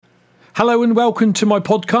Hello and welcome to my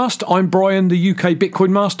podcast. I'm Brian, the UK Bitcoin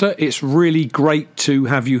Master. It's really great to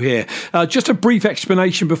have you here. Just a brief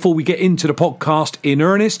explanation before we get into the podcast in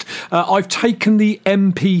earnest. I've taken the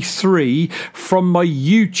MP3 from my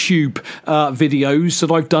YouTube videos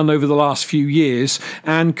that I've done over the last few years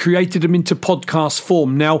and created them into podcast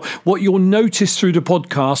form. Now, what you'll notice through the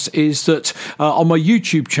podcast is that on my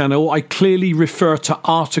YouTube channel, I clearly refer to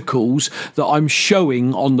articles that I'm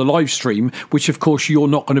showing on the live stream, which of course you're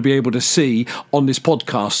not going to be able to see on this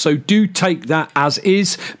podcast. So do take that as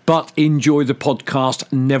is, but enjoy the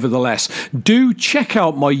podcast nevertheless. Do check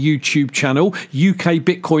out my YouTube channel,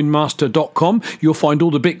 ukbitcoinmaster.com. You'll find all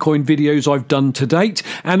the Bitcoin videos I've done to date.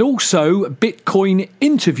 And also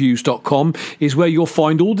bitcoininterviews.com is where you'll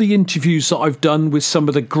find all the interviews that I've done with some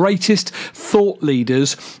of the greatest thought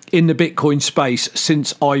leaders in the Bitcoin space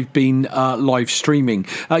since I've been live streaming.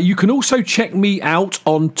 You can also check me out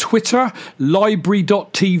on Twitter,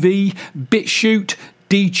 library.tv, BitChute,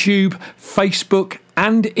 DTube, Facebook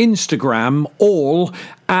and Instagram, all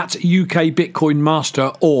at UK Bitcoin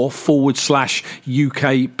Master or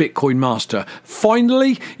 /UK Bitcoin Master.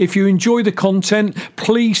 Finally, if you enjoy the content,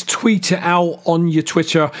 please tweet it out on your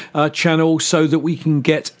Twitter channel so that we can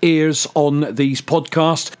get ears on these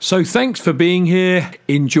podcasts. So thanks for being here.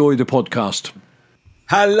 Enjoy the podcast.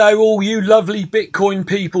 Hello, all you lovely Bitcoin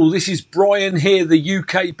people. This is Brian here, the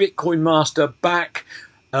UK Bitcoin Master, back.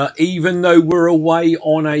 Even though we're away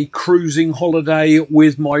on a cruising holiday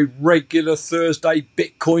with my regular Thursday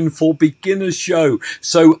Bitcoin for Beginners show.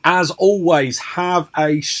 So as always, have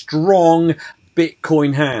a strong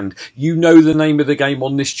Bitcoin hand. You know the name of the game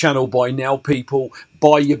on this channel by now, people.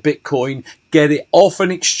 Buy your Bitcoin, get it off an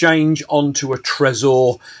exchange onto a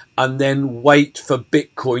Trezor, and then wait for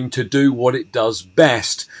Bitcoin to do what it does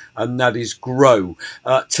best, and that is grow.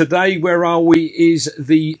 Today, where are we, is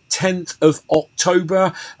the 10th of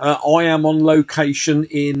October. I am on location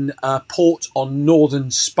in Port on northern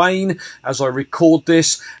Spain as I record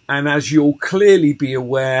this. And as you'll clearly be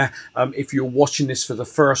aware, if you're watching this for the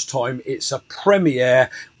first time, it's a premiere,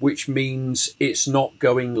 which means it's not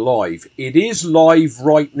going live. It is live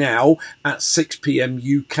right now at 6 p.m.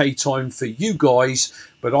 UK time for you guys,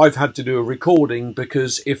 but I've had to do a recording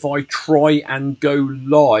because if I try and go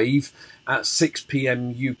live at 6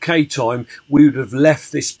 p.m. UK time, we would have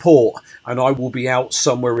left this port and I will be out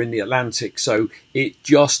somewhere in the Atlantic. So it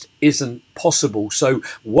just isn't possible. So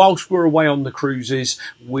whilst we're away on the cruises,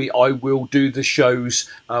 I will do the shows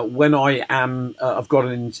when I am, I've got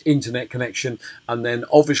an internet connection. And then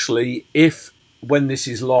obviously when this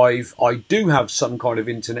is live, I do have some kind of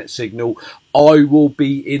internet signal, I will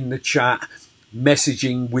be in the chat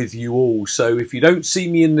messaging with you all. So if you don't see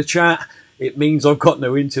me in the chat, it means I've got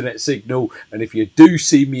no internet signal. And if you do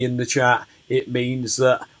see me in the chat, it means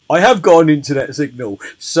that I have got an internet signal.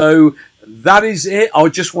 So that is it. I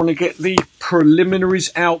just want to get the preliminaries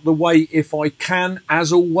out the way if I can.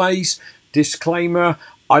 As always, disclaimer,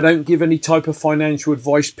 I don't give any type of financial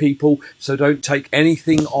advice, people, so don't take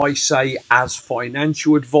anything I say as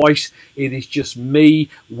financial advice. It is just me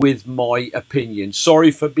with my opinion. Sorry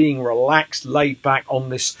for being relaxed, laid back on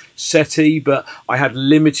this settee, but I had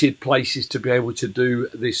limited places to be able to do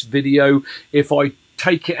this video. If I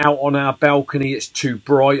take it out on our balcony, it's too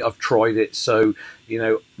bright. I've tried it, so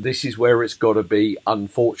this is where it's got to be,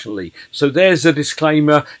 unfortunately. So there's a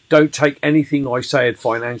disclaimer. Don't take anything I say as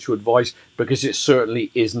financial advice because it certainly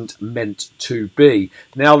isn't meant to be.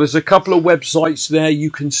 Now, there's a couple of websites there you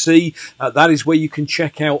can see. That is where you can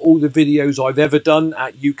check out all the videos I've ever done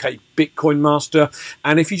at UK Bitcoin Master.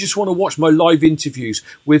 And if you just want to watch my live interviews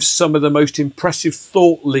with some of the most impressive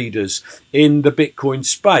thought leaders in the Bitcoin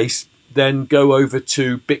space, then go over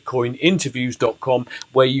to bitcoininterviews.com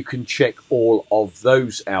where you can check all of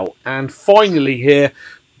those out. And finally here,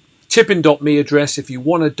 tipping.me address. If you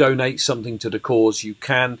want to donate something to the cause, you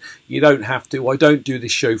can. You don't have to. I don't do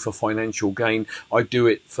this show for financial gain. I do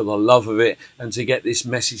it for the love of it and to get this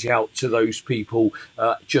message out to those people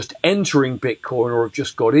just entering Bitcoin or have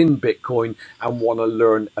just got in Bitcoin and want to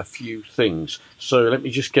learn a few things. So let me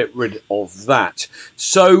just get rid of that.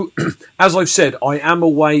 So as I've said, I am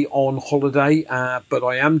away on holiday, but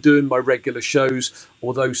I am doing my regular shows,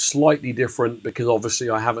 although slightly different because obviously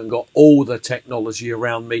I haven't got all the technology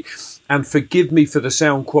around me. And forgive me for the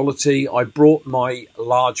sound quality. I brought my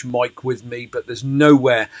large mic with me, but there's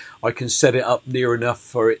nowhere I can set it up near enough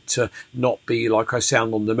for it to not be like I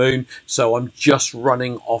sound on the moon. So I'm just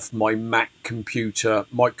running off my Mac computer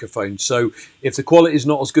microphone. So if the quality is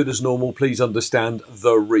not as good as normal, please understand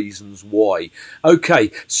the reasons why.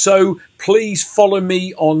 Okay, so please follow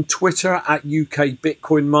me on Twitter at UK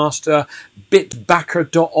Bitcoin Master,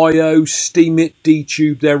 bitbacker.io, Steemit,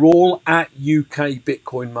 DTube. They're all at UK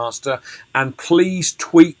Bitcoin Master. And please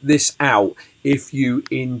tweet this out if you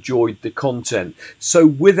enjoyed the content. So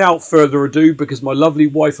without further ado, because my lovely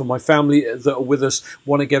wife and my family that are with us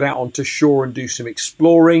want to get out onto shore and do some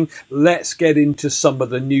exploring, let's get into some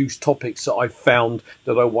of the news topics that I've found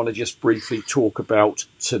that I want to just briefly talk about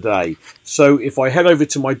today. So if I head over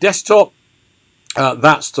to my desktop,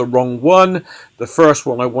 that's the wrong one. The first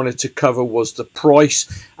one I wanted to cover was the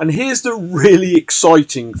price. And here's the really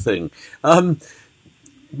exciting thing.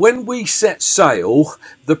 When we set sail,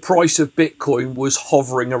 the price of Bitcoin was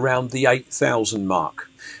hovering around the 8,000 mark.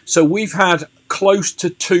 So we've had close to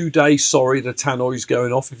 2 days. Sorry, the tannoy's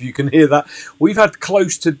going off if you can hear that. We've had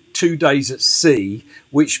close to 2 days at sea,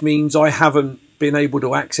 which means I haven't been able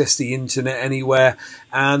to access the internet anywhere.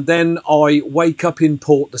 And then I wake up in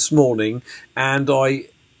port this morning and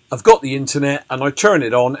I've got the internet and I turn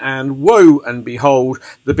it on and whoa and behold,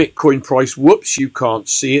 the Bitcoin price, whoops, you can't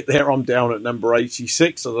see it there. I'm down at number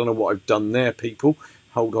 86. I don't know what I've done there, people.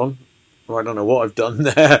 Hold on. I don't know what I've done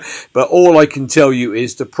there. But all I can tell you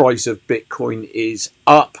is the price of Bitcoin is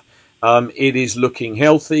up. It is looking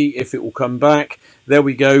healthy. If it will come back, there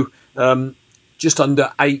we go. Just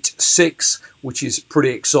under 8.6, which is pretty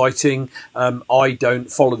exciting. I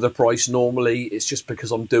don't follow the price normally. It's just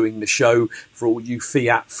because I'm doing the show. For all you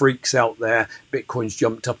fiat freaks out there, Bitcoin's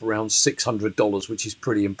jumped up around $600, which is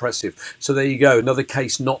pretty impressive. So there you go. Another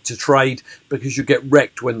case not to trade because you get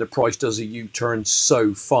wrecked when the price does a U-turn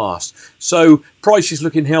so fast. So price is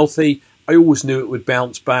looking healthy. I always knew it would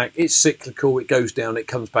bounce back. It's cyclical. It goes down, it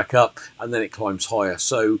comes back up, and then it climbs higher.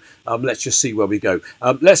 So let's just see where we go.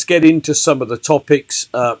 Let's get into some of the topics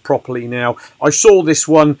properly now. I saw this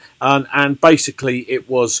one, and basically it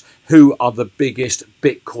was, who are the biggest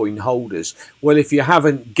Bitcoin holders? Well, if you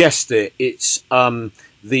haven't guessed it, it's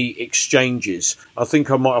the exchanges. I think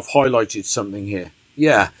I might have highlighted something here.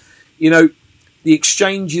 Yeah, the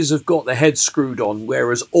exchanges have got their heads screwed on,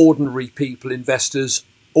 whereas ordinary people, investors,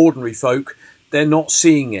 ordinary folk, they're not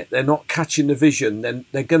seeing it. They're not catching the vision. Then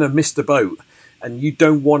they're going to miss the boat, and you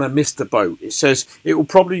don't want to miss the boat. It says it will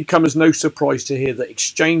probably come as no surprise to hear that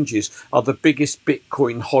exchanges are the biggest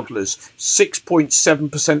Bitcoin hodlers.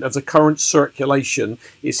 6.7% of the current circulation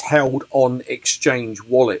is held on exchange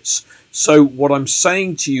wallets. So what I'm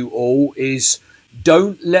saying to you all is,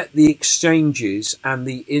 don't let the exchanges and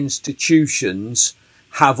the institutions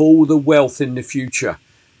have all the wealth in the future.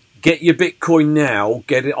 Get your Bitcoin now,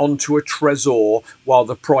 get it onto a Trezor while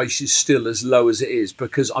the price is still as low as it is.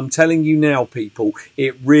 Because I'm telling you now, people,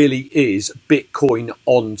 it really is Bitcoin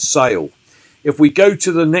on sale. If we go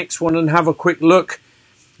to the next one and have a quick look,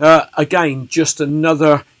 again, just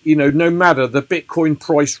another, no matter the Bitcoin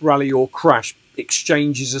price rally or crash,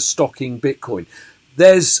 exchanges are stocking Bitcoin.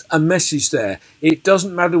 There's a message there. It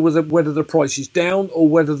doesn't matter whether the price is down or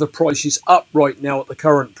whether the price is up right now at the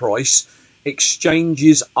current price.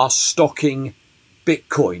 Exchanges are stocking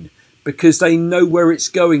Bitcoin because they know where it's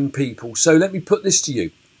going, people. So let me put this to you.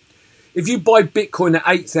 If you buy Bitcoin at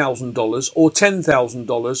 $8,000 or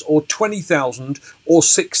 $10,000 or $20,000 or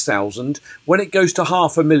 $6,000, when it goes to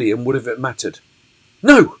 $500,000, would have it mattered?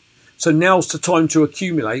 No. So now's the time to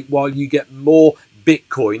accumulate while you get more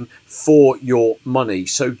Bitcoin for your money.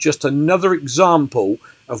 So just another example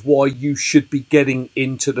of why you should be getting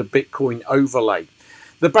into the Bitcoin overlay.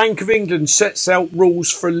 The Bank of England sets out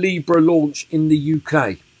rules for Libra launch in the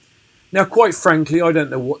UK. Now, quite frankly, I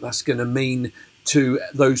don't know what that's going to mean to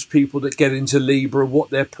those people that get into Libra,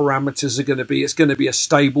 what their parameters are going to be. It's going to be a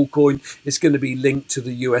stable coin. It's going to be linked to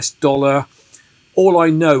the US dollar. All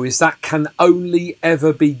I know is that can only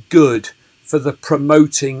ever be good for the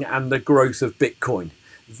promoting and the growth of Bitcoin.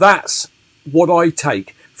 That's what I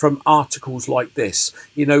take from articles like this.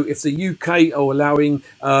 If the UK are allowing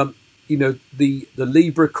the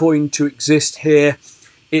Libra coin to exist here,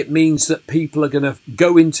 it means that people are going to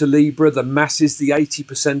go into Libra, the masses, the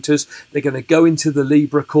 80%ers, they're going to go into the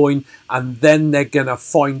Libra coin, and then they're going to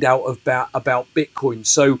find out about Bitcoin.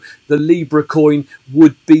 So the Libra coin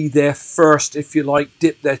would be their first, if you like,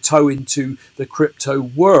 dip their toe into the crypto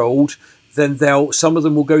world. Then some of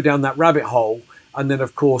them will go down that rabbit hole. And then,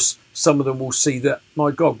 of course, some of them will see that,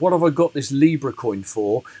 my God, what have I got this Libra coin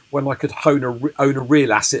for when I could own a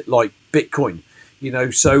real asset like Bitcoin?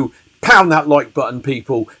 So pound that like button,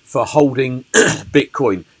 people, for holding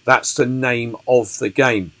Bitcoin. That's the name of the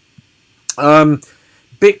game.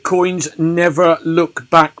 Bitcoin's never look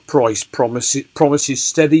back price promises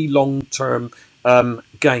steady long-term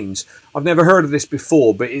gains. I've never heard of this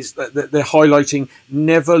before, but it's they're highlighting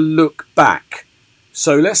never look back.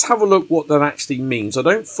 So let's have a look what that actually means. I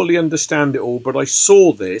don't fully understand it all, but I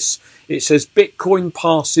saw this. It says Bitcoin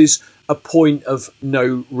passes a point of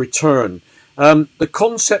no return. The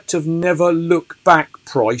concept of never look back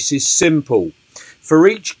price is simple. For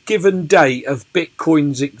each given day of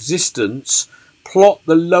Bitcoin's existence, plot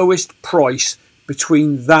the lowest price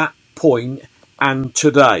between that point and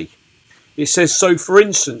today. It says, so for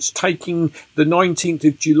instance, taking the 19th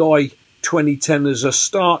of July 2010 as a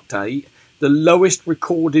start date, the lowest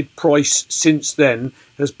recorded price since then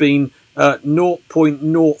has been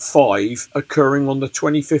 0.05 occurring on the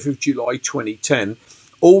 25th of July 2010.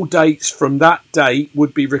 All dates from that date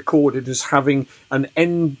would be recorded as having an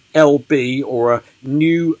NLB or a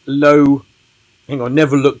new low,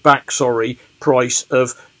 never look back, price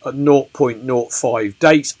of 0.05.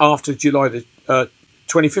 Dates after July the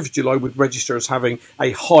 25th of July would register as having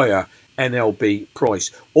a higher NLB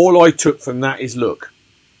price. All I took from that is look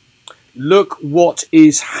what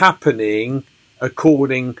is happening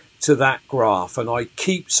according to that graph. And I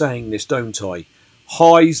keep saying this, don't I?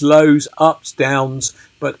 Highs, lows, ups, downs.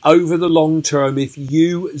 But over the long term, if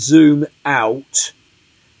you zoom out,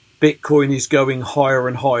 Bitcoin is going higher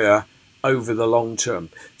and higher over the long term.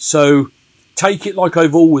 So take it like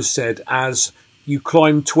I've always said, as you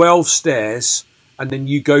climb 12 stairs and then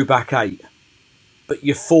you go back 8. But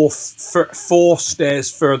you're four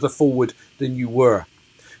stairs further forward than you were.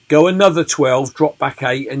 Go another 12, drop back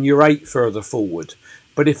 8, and you're 8 further forward.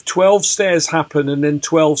 But if 12 stairs happen and then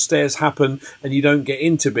 12 stairs happen and you don't get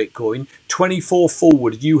into Bitcoin, 24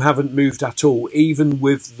 forward, you haven't moved at all, even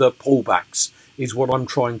with the pullbacks, is what I'm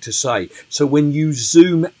trying to say. So when you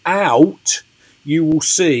zoom out, you will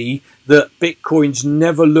see that Bitcoin's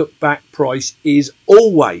never look back price is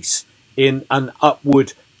always in an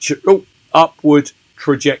upward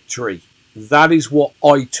trajectory. That is what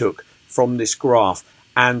I took from this graph.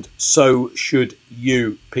 And so should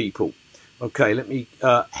you people. Okay, let me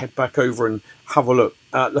head back over and have a look.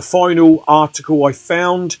 The final article I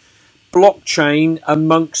found, blockchain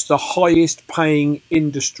amongst the highest paying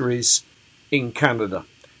industries in Canada.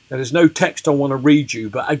 Now, there's no text I want to read you,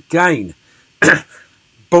 but again,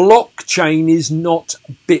 blockchain is not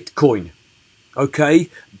Bitcoin. Okay,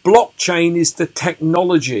 blockchain is the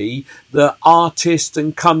technology that artists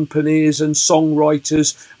and companies and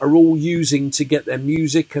songwriters are all using to get their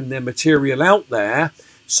music and their material out there.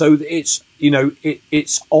 So that it's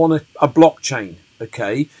it's on a blockchain.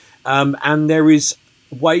 Okay, and there is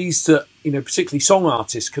ways that particularly song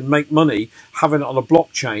artists can make money having it on a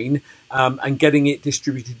blockchain and getting it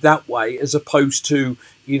distributed that way, as opposed to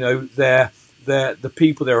the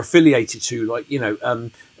people they're affiliated to, like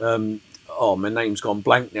oh, my name's gone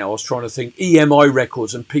blank now. I was trying to think. EMI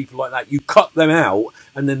Records and people like that. You cut them out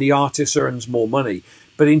and then the artist earns more money.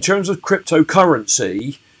 But in terms of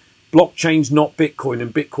cryptocurrency, blockchain's not Bitcoin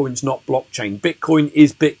and Bitcoin's not blockchain. Bitcoin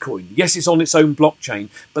is Bitcoin. Yes, it's on its own blockchain,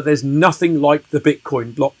 but there's nothing like the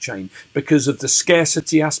Bitcoin blockchain because of the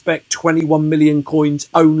scarcity aspect. 21 million coins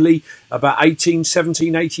only, about 18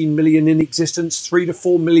 million in existence, 3 to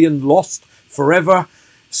 4 million lost forever.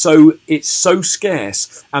 So it's so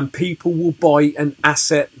scarce and people will buy an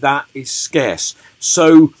asset that is scarce.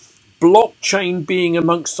 So blockchain being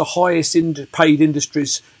amongst the highest paid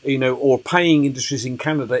industries, or paying industries in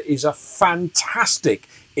Canada is a fantastic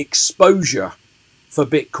exposure for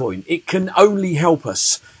Bitcoin. It can only help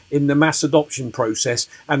us in the mass adoption process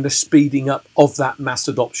and the speeding up of that mass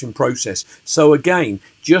adoption process. So again,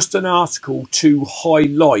 just an article to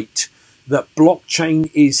highlight that blockchain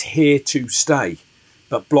is here to stay.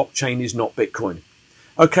 But blockchain is not Bitcoin.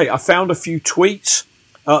 Okay, I found a few tweets.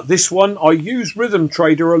 This one, I use Rhythm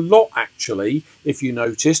Trader a lot, actually, if you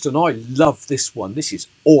noticed, and I love this one. This is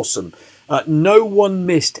awesome. No one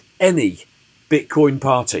missed any Bitcoin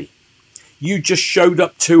party. You just showed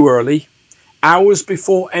up too early, hours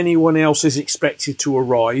before anyone else is expected to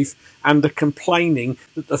arrive, and are complaining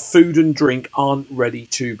that the food and drink aren't ready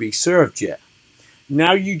to be served yet.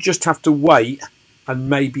 Now you just have to wait and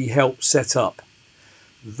maybe help set up.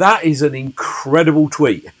 That is an incredible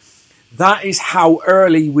tweet. That is how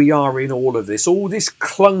early we are in all of this. All this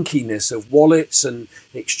clunkiness of wallets and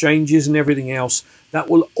exchanges and everything else,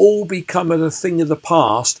 that will all become a thing of the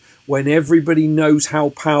past when everybody knows how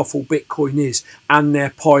powerful Bitcoin is and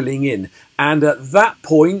they're piling in. And at that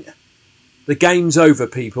point, the game's over,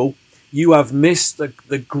 people. You have missed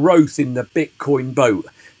the growth in the Bitcoin boat.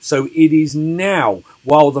 So it is now,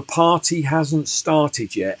 while the party hasn't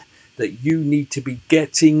started yet, that you need to be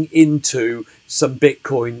getting into some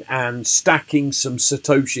Bitcoin and stacking some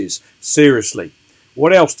Satoshis. Seriously.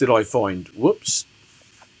 What else did I find? Whoops.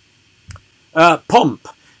 Pump.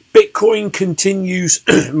 Bitcoin continues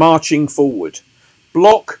marching forward.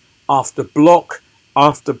 Block after block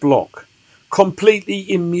after block.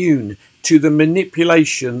 Completely immune to the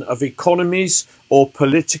manipulation of economies or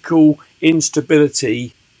political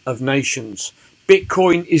instability of nations.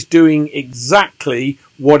 Bitcoin is doing exactly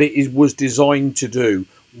what it was designed to do.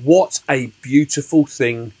 What a beautiful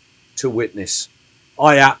thing to witness.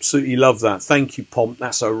 I absolutely love that. Thank you, Pomp.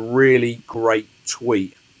 That's a really great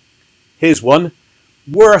tweet. Here's one.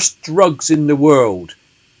 Worst drugs in the world.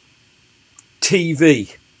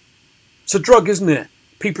 TV. It's a drug, isn't it?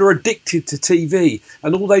 People are addicted to TV,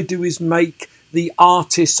 and all they do is make the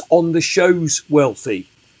artists on the shows wealthy.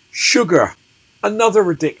 Sugar,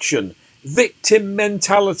 another addiction. Victim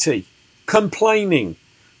mentality, complaining.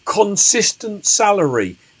 Consistent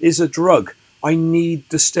salary is a drug. I need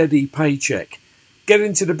the steady paycheck. Get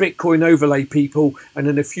into the Bitcoin overlay, people, and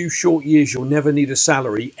in a few short years you'll never need a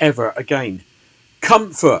salary ever again.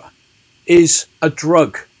 Comfort is a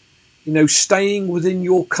drug. You know, staying within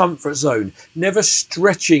your comfort zone, never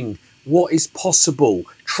stretching what is possible,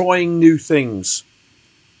 trying new things.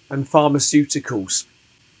 And pharmaceuticals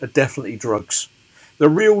are definitely drugs. The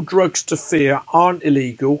real drugs to fear aren't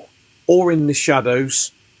illegal or in the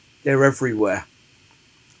shadows. They're everywhere.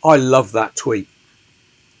 I love that tweet.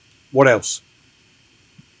 What else?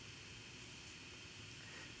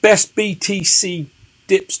 Best BTC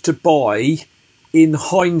dips to buy in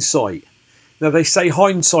hindsight. Now, they say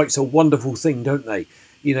hindsight's a wonderful thing, don't they?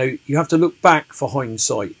 You know, you have to look back for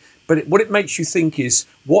hindsight. But what it makes you think is,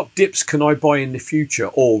 what dips can I buy in the future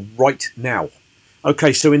or right now?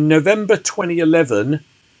 Okay, so in November 2011,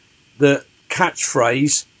 the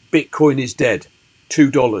catchphrase, Bitcoin is dead,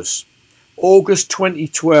 $2. August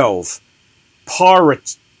 2012,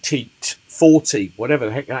 Pirate 40, whatever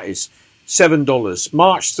the heck that is, $7.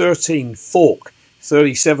 March 13, Fork,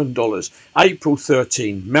 $37. April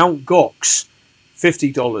 13, Mount Gox,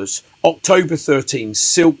 $50. October 13,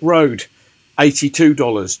 Silk Road,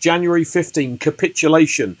 $82. January 15,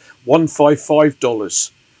 Capitulation,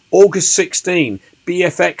 $155. August 16,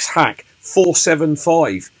 BFX Hack,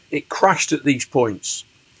 $475. It crashed at these points.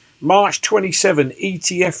 March 27,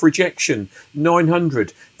 ETF rejection,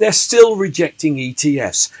 900. They're still rejecting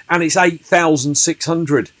ETFs, and it's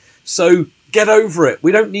 8,600. So get over it.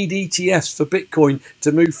 We don't need ETFs for Bitcoin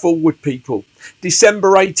to move forward, people.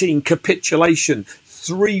 December 18, capitulation,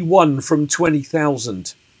 3-1 from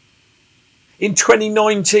 20,000. In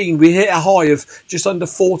 2019, we hit a high of just under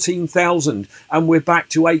 14,000 and we're back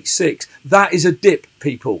to 8.6. That is a dip,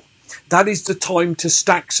 people. That is the time to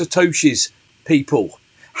stack Satoshis, people.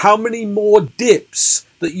 How many more dips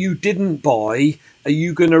that you didn't buy are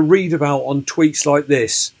you going to read about on tweets like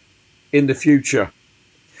this in the future?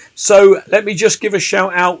 So let me just give a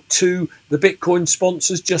shout out to the Bitcoin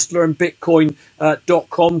sponsors,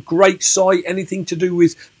 justlearnbitcoin.com. Great site, anything to do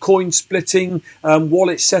with coin splitting,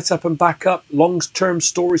 wallet setup and backup, long-term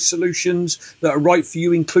storage solutions that are right for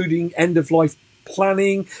you, including end-of-life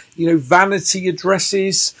planning, vanity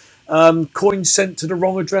addresses, coins sent to the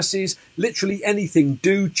wrong addresses, literally anything.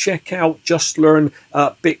 Do check out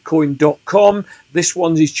justlearnbitcoin.com. This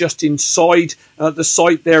one is just inside the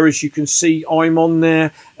site there. As you can see, I'm on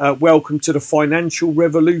there. Welcome to the financial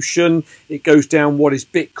revolution. It goes down what is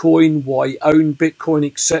Bitcoin, why own Bitcoin,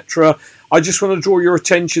 etc. I just want to draw your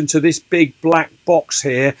attention to this big black box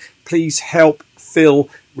here. Please help Phil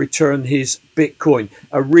return his Bitcoin.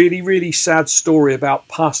 A really, really sad story about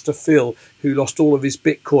Pastor Phil, who lost all of his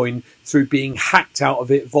Bitcoin through being hacked out of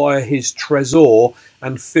it via his Trezor.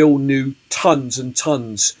 And Phil knew tons and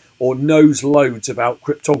tons, or knows loads about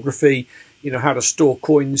cryptography, how to store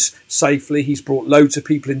coins safely. He's brought loads of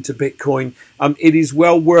people into Bitcoin. It is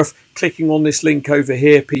well worth clicking on this link over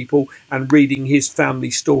here, people, and reading his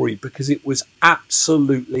family story, because it was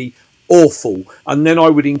absolutely awful. And then I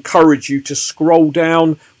would encourage you to scroll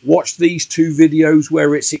down, watch these two videos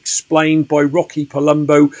where it's explained by Rocky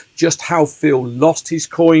Palumbo just how Phil lost his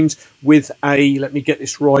coins with a, let me get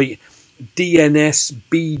this right, DNS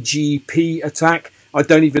BGP attack. I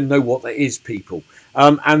don't even know what that is, people.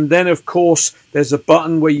 And then, of course, there's a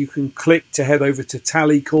button where you can click to head over to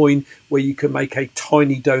Tallycoin, where you can make a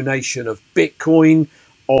tiny donation of Bitcoin,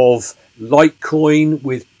 of Litecoin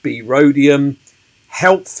with B-Rhodium.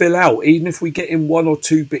 Help Phil out. Even if we get him 1 or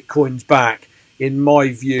 2 Bitcoins back, in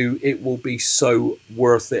my view, it will be so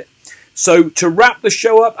worth it. So to wrap the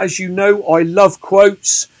show up, as you know, I love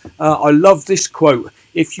quotes. I love this quote.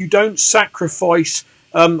 If you don't sacrifice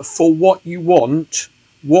for what you want,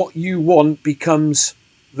 what you want becomes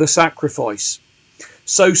the sacrifice.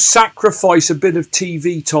 So sacrifice a bit of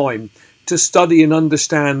TV time to study and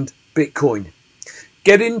understand Bitcoin.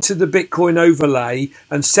 Get into the Bitcoin overlay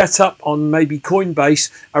and set up on maybe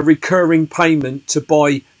Coinbase a recurring payment to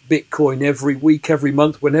buy Bitcoin every week, every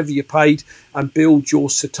month, whenever you're paid, and build your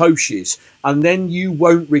Satoshis. And then you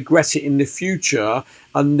won't regret it in the future.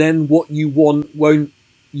 And then what you want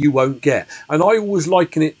you won't get. And I always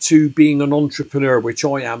liken it to being an entrepreneur, which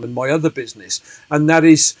I am in my other business. And that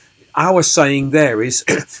is, our saying there is,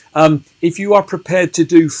 if you are prepared to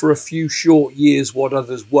do for a few short years what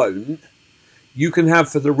others won't, you can have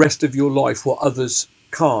for the rest of your life what others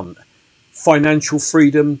can't. Financial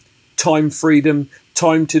freedom, time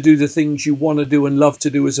to do the things you want to do and love to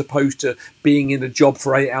do, as opposed to being in a job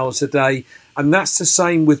for 8 hours a day. And that's the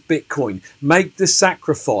same with Bitcoin. Make the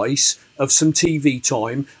sacrifice of some TV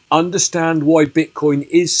time, understand why Bitcoin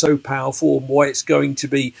is so powerful and why it's going to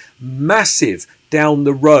be massive down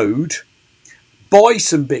the road. Buy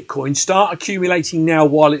some Bitcoin, start accumulating now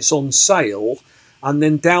while it's on sale, and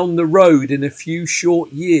then down the road in a few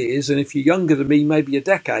short years, and if you're younger than me, maybe a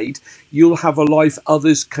decade, you'll have a life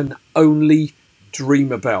others can only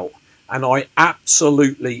dream about. And I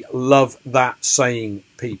absolutely love that saying,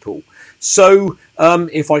 people. So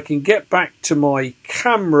if I can get back to my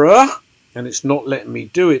camera, and it's not letting me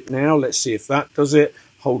do it now. Let's see if that does it.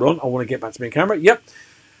 Hold on. I want to get back to my camera. Yep.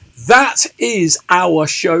 That is our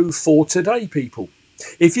show for today, people.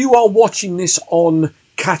 If you are watching this on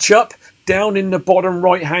catch up, down in the bottom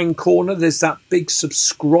right hand corner, there's that big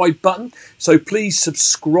subscribe button. So please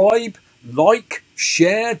subscribe, like,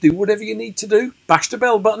 share, do whatever you need to do. Bash the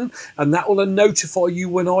bell button, and that will notify you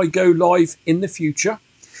when I go live in the future.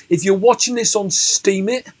 If you're watching this on Steam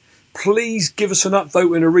It, please give us an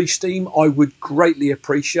upvote and a re-steam. I would greatly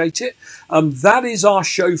appreciate it. That is our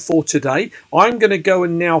show for today. I'm going to go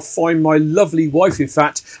and now find my lovely wife. In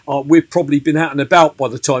fact, we've probably been out and about by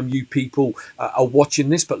the time you people are watching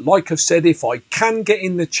this. But like I've said, if I can get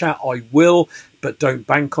in the chat, I will. But don't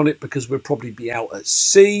bank on it, because we'll probably be out at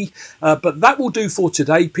sea. But that will do for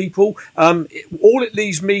today, people. All it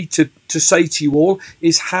leaves me to say to you all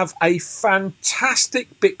is have a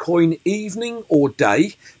fantastic Bitcoin evening or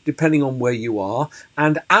day, depending on where you are.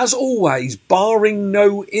 And as always, barring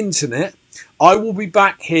no internet, I will be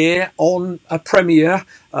back here on a premiere,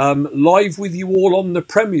 live with you all on the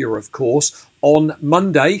premiere, of course, on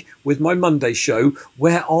Monday with my Monday show,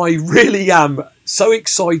 where I really am so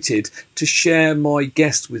excited to share my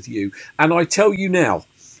guest with you. And I tell you now,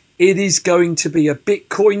 it is going to be a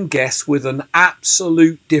Bitcoin guest with an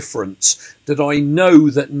absolute difference that I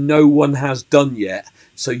know that no one has done yet.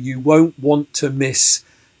 So you won't want to miss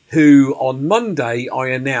who on Monday I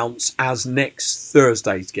announce as next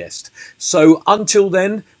Thursday's guest. So until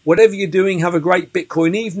then, whatever you're doing, have a great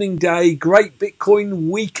Bitcoin evening, day, great Bitcoin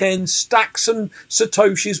weekend, stacks and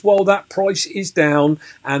Satoshis while that price is down,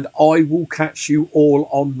 and I will catch you all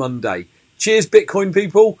on Monday. Cheers, Bitcoin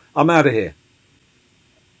people. I'm out of here.